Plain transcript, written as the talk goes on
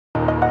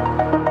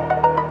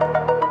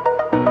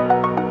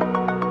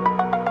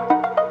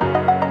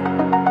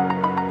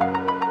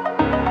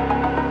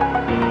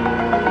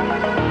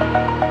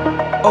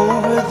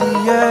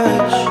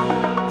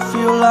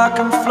like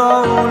I'm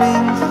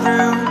floating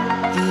through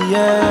the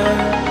air.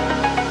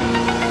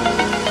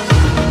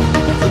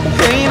 The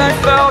pain I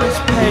felt is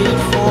paid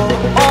for,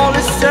 all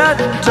is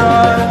said and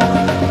done.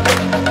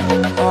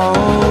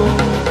 Oh,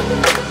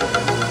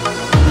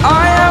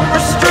 I am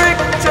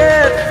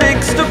restricted,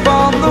 fixed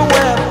upon the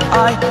web.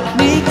 I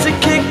need to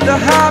kick the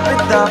habit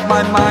that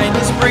my mind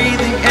is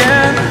breathing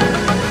in.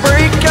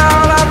 Break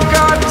out, I've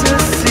got to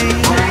see.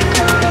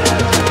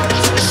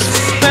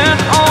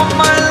 Spent all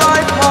my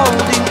life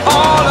holding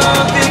all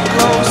of it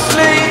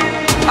closely.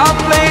 I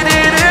played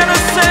it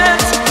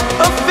innocent,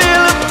 a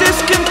feel of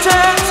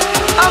discontent.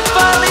 I'm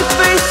finally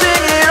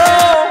facing it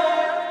all,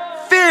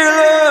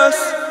 fearless.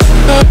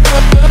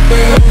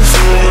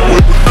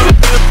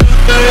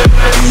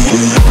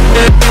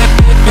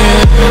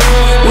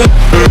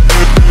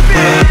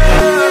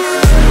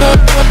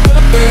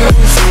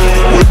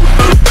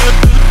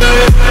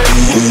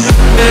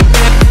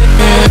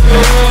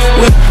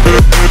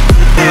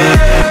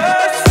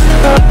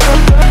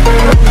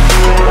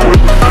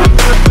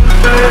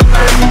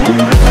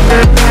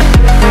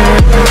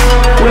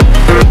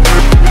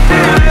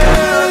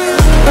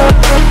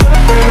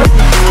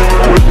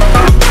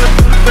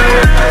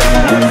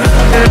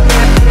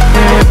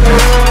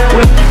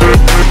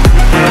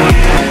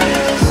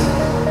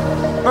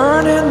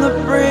 Burning the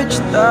bridge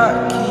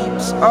that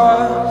keeps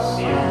us.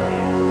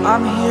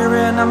 I'm here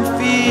and I'm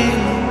feeling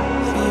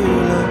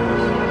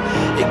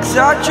fearless.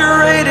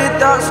 Exaggerated,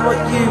 that's what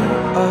you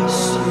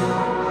assume.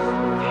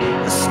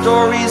 The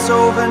story's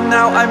over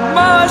now, I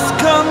must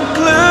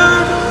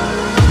conclude.